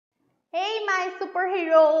My super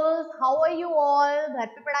heroes, how are you all? घर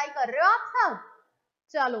पे पढ़ाई कर रहे हो आप सब?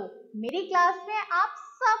 चलो, मेरी क्लास में आप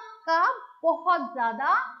सबका बहुत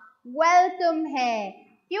ज्यादा वेलकम है,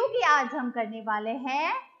 क्योंकि आज हम करने वाले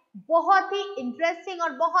हैं बहुत ही इंटरेस्टिंग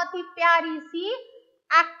और बहुत ही प्यारी सी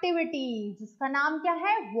एक्टिविटी, जिसका नाम क्या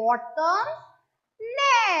है? What comes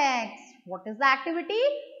next. What is the activity?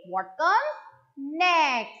 What comes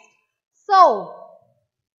next. So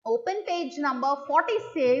open page number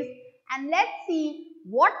 46 and let's see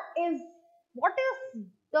what is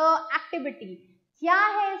the activity. क्या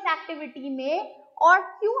है इस एक्टिविटी में और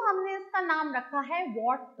क्यों हमने इसका नाम रखा है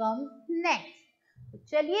what comes next. तो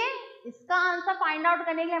चलिए इसका आंसर फाइंड आउट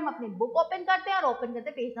करने के लिए हम अपनी बुक ओपन करते हैं और ओपन करते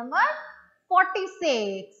हैं page number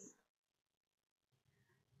 46.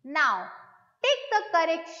 Now take the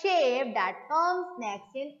correct shape that comes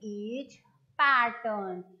next in each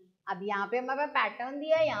pattern. अब यहाँ पे हमें पैटर्न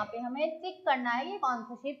दिया है, यहाँ पे हमें टिक करना है कि कौन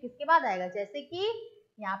सा शेप किसके बाद आएगा. जैसे कि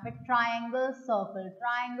यहाँ पे triangle circle,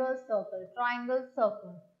 triangle circle, triangle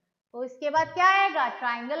circle, तो इसके बाद क्या आएगा?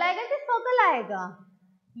 ट्रायंगल आएगा कि सर्कल आएगा?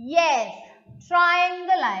 यस,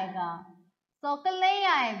 ट्रायंगल आएगा, सर्कल नहीं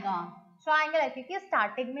आएगा. ट्रायंगल है क्योंकि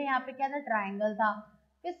स्टार्टिंग में यहाँ पे क्या था? ट्रायंगल था,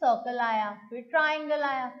 फिर सर्कल आया, फिर ट्रायंगल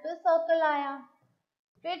आया, फिर सर्कल आया,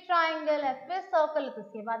 फिर ट्रायंगल है, फिर सर्कल, तो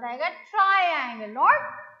इसके बाद आएगा ट्रायंगल और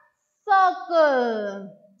सर्कल.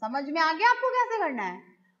 समझ में आ गया आपको कैसे करना है?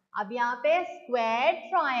 अब यहाँ पे square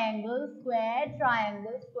triangle, square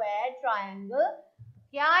triangle, square triangle,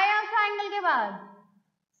 क्या आया ट्रायंगल के बाद?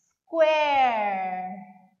 Square.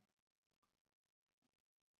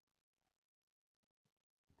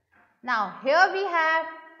 Now here we have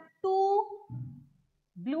two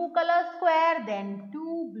blue color square, then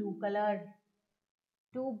two blue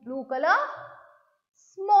color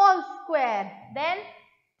small square, then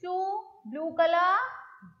two blue color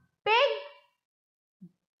big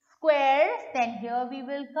squares, then here we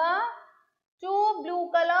will come two blue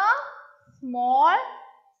color small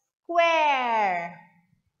square.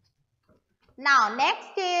 Now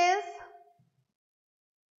next is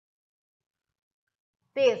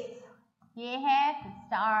this. ये है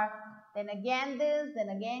star, then again this, then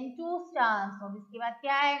again two stars. तो इसके बाद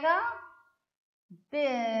क्या आएगा?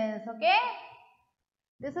 This. Okay,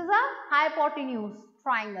 this is a hypotenuse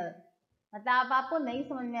triangle. मतलब अब आपको नहीं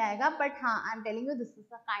समझ में आएगा, बट हाँ, I am telling you this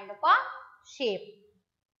is a kind of a shape.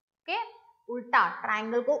 Okay, उल्टा,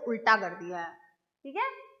 ट्राइंगल को उल्टा कर दिया है. ठीक है.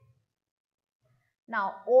 Now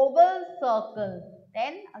Oval circle,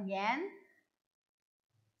 then again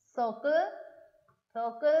circle,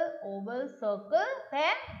 circle, Oval circle,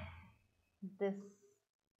 then this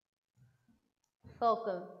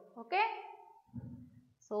circle. Okay,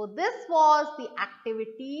 so this was the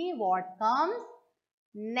activity what comes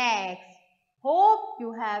next. Hope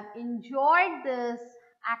you have enjoyed this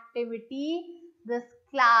activity, this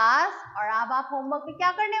class. और अब आप होमवर्क में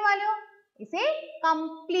क्या करने वाले हो? इसे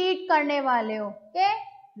कंप्लीट करने वाले हो. Okay,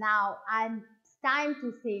 now it's time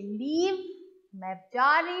to say leave. मैं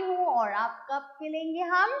जा रही हूँ और आप कब मिलेंगे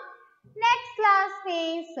हम? नेक्स्ट क्लास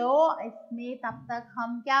में. सो इसमें तब तक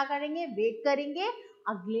हम क्या करेंगे? वेट करेंगे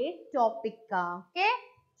अगले टॉपिक का. ओके,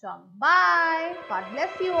 चलो bye, God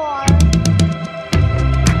bless you all.